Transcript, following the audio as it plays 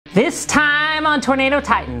This time on Tornado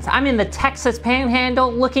Titans, I'm in the Texas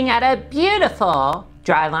Panhandle looking at a beautiful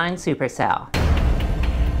Dryline Supercell.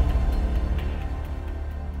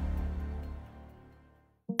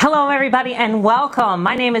 Hello everybody and welcome.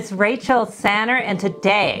 My name is Rachel Sanner and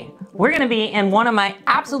today we're going to be in one of my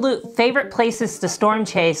absolute favorite places to storm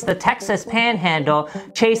chase, the Texas Panhandle,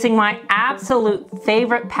 chasing my absolute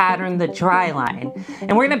favorite pattern, the Dryline.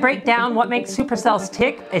 And we're going to break down what makes supercells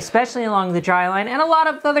tick, especially along the Dryline, and a lot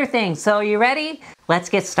of other things. So you ready? Let's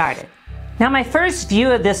get started. Now my first view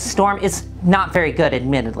of this storm is not very good,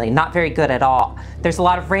 admittedly, not very good at all. There's a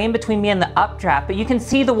lot of rain between me and the updraft, but you can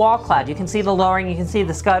see the wall cloud, you can see the lowering, you can see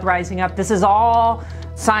the scud rising up. This is all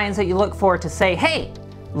signs that you look for to say, hey,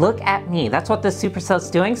 look at me. That's what this supercell's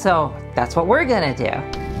doing, so that's what we're gonna do.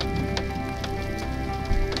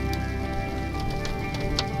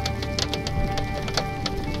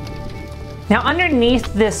 Now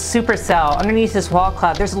underneath this supercell, underneath this wall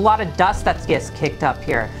cloud, there's a lot of dust that gets kicked up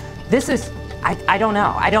here. This is, I don't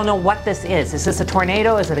know. I don't know what this is. Is this a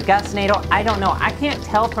tornado? Is it a gustnado? I don't know. I can't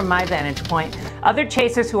tell from my vantage point. Other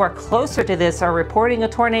chasers who are closer to this are reporting a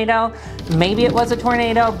tornado. Maybe it was a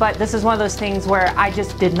tornado, but this is one of those things where I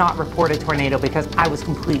just did not report a tornado because I was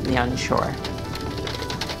completely unsure.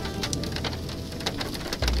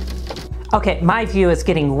 Okay, my view is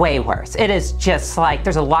getting way worse. It is just like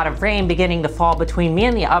there's a lot of rain beginning to fall between me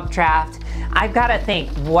and the updraft. I've got to think,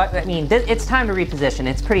 it's time to reposition.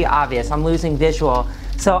 It's pretty obvious. I'm losing visual.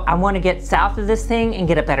 So I want to get south of this thing and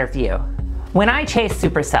get a better view. When I chase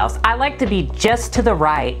supercells, I like to be just to the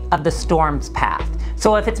right of the storm's path.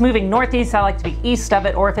 So if it's moving northeast, I like to be east of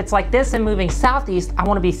it, or if it's like this and moving southeast, I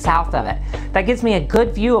want to be south of it. That gives me a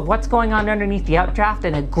good view of what's going on underneath the updraft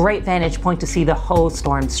and a great vantage point to see the whole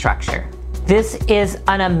storm structure. This is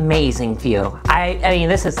an amazing view. I mean,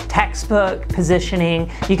 this is textbook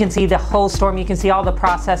positioning. You can see the whole storm. You can see all the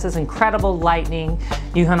processes, incredible lightning.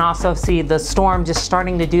 You can also see the storm just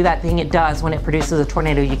starting to do that thing it does when it produces a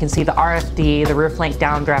tornado. You can see the RFD, the roof length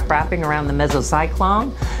downdraft wrapping around the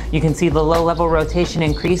mesocyclone. You can see the low level rotation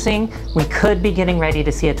increasing. We could be getting ready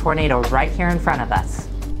to see a tornado right here in front of us.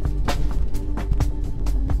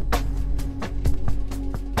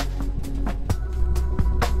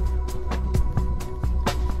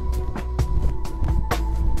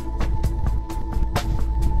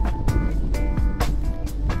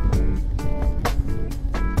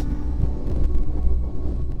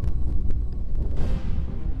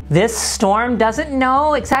 This storm doesn't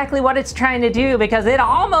know exactly what it's trying to do because it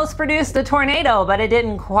almost produced a tornado, but it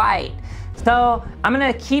didn't quite. So I'm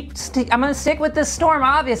gonna stick with this storm,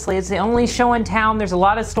 obviously. It's the only show in town. There's a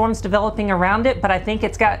lot of storms developing around it, but I think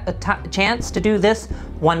it's got a chance to do this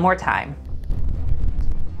one more time.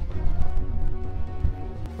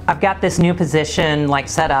 I've got this new position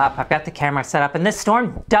set up. I've got the camera set up, and this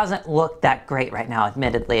storm doesn't look that great right now,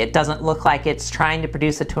 admittedly. It doesn't look like it's trying to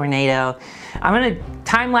produce a tornado. I'm gonna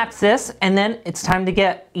time lapse this, and then it's time to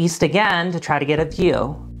get east again to try to get a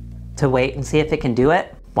view, to wait and see if it can do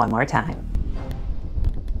it one more time.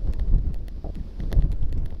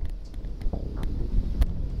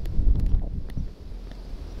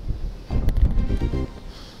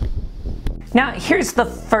 Now, here's the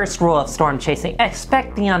first rule of storm chasing.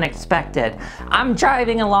 Expect the unexpected. I'm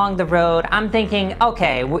driving along the road. I'm thinking,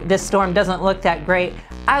 okay, this storm doesn't look that great.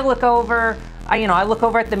 I look over, I look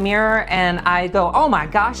over at the mirror and I go, oh my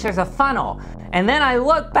gosh, there's a funnel. And then I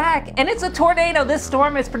look back and it's a tornado. This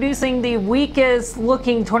storm is producing the weakest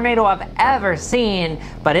looking tornado I've ever seen,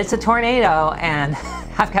 but it's a tornado and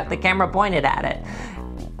I've got the camera pointed at it.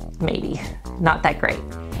 Maybe, not that great.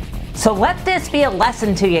 So let this be a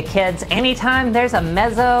lesson to you kids. Anytime there's a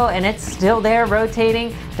mezzo and it's still there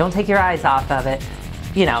rotating, don't take your eyes off of it.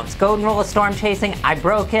 It's golden rule of storm chasing. I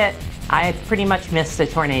broke it. I pretty much missed a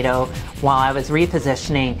tornado while I was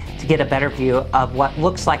repositioning to get a better view of what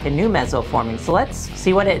looks like a new mezzo forming. So let's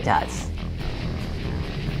see what it does.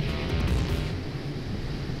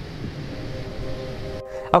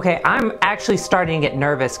 Okay, I'm actually starting to get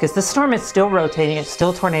nervous because the storm is still rotating, it's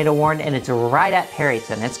still tornado warned, and it's right at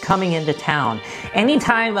Perryton. It's coming into town.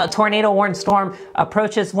 Anytime a tornado warned storm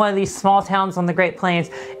approaches one of these small towns on the Great Plains,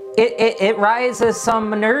 it rises some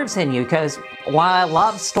nerves in you because while I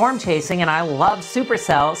love storm chasing and I love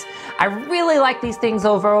supercells, I really like these things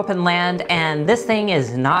over open land, and this thing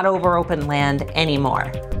is not over open land anymore.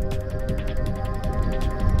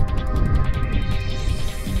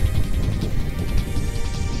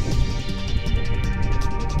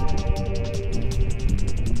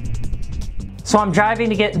 So I'm driving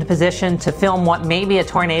to get into position to film what may be a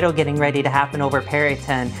tornado getting ready to happen over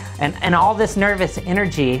Perryton. and all this nervous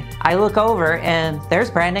energy, I look over and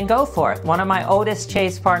there's Brandon Goforth, one of my oldest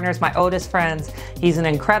chase partners, my oldest friends. He's an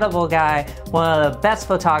incredible guy, one of the best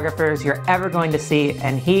photographers you're ever going to see,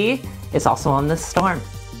 and he is also on this storm.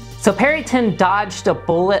 So Perryton dodged a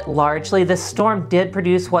bullet largely. This storm did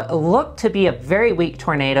produce what looked to be a very weak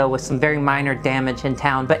tornado with some very minor damage in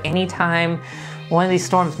town, but anytime one of these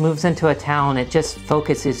storms moves into a town, it just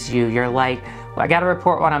focuses you. You're like, well, I gotta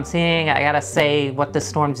report what I'm seeing, I gotta say what the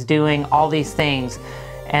storm's doing, all these things.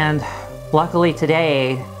 And luckily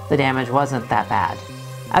today, the damage wasn't that bad.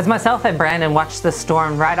 As myself and Brandon watched the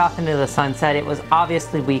storm ride off into the sunset, it was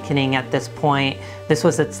obviously weakening at this point. This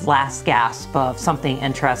was its last gasp of something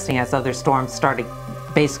interesting as other storms started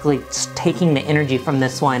basically taking the energy from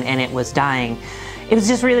this one and it was dying. It was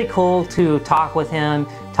just really cool to talk with him,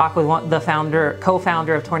 talk with the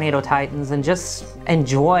co-founder of Tornado Titans, and just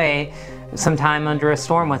enjoy some time under a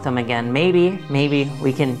storm with him again. Maybe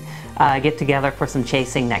we can get together for some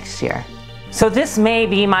chasing next year. So this may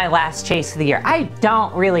be my last chase of the year. I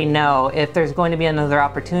don't really know if there's going to be another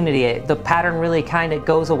opportunity. The pattern really kind of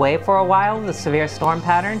goes away for a while, the severe storm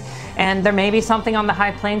pattern, and there may be something on the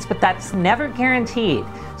high plains, but that's never guaranteed.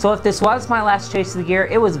 So if this was my last chase of the year,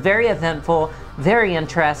 it was very eventful, very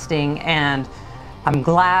interesting, and I'm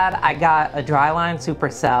glad I got a Dryline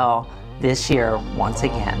Supercell this year once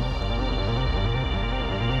again.